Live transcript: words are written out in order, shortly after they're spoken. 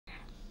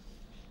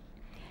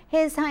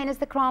His Highness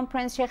the Crown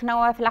Prince Sheikh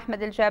Nawwaf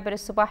Al-Ahmad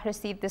Al-Sabah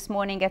received this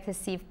morning at his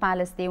Seif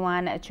Palace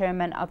Diwan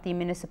Chairman of the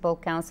Municipal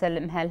Council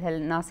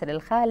Mihalhal Nasser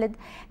Al-Khaled,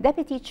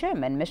 Deputy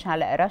Chairman Mishaal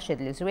Rashed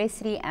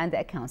Al-Jwaisri and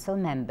Council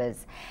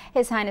members.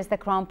 His Highness the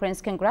Crown Prince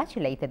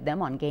congratulated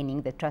them on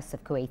gaining the trust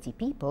of Kuwaiti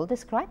people,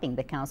 describing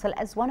the Council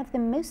as one of the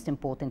most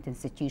important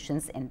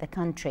institutions in the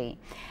country.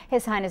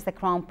 His Highness the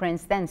Crown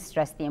Prince then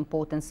stressed the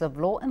importance of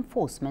law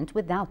enforcement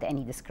without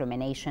any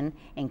discrimination,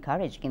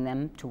 encouraging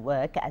them to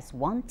work as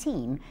one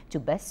team to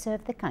best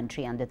serve the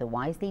country under the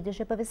wise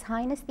leadership of His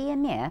Highness the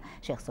Emir,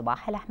 Sheikh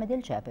Al-Ahmad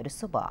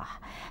Al-Sabah.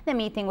 The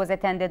meeting was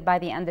attended by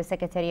the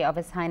Under-Secretary of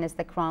His Highness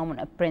the Crown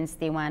Prince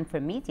Diwan for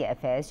Media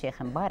Affairs,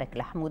 Sheikh Al-Ahmad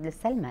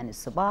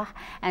Al-Sabah,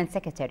 and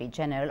Secretary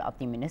General of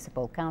the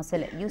Municipal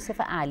Council, Yusuf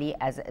Ali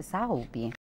as Saoubi.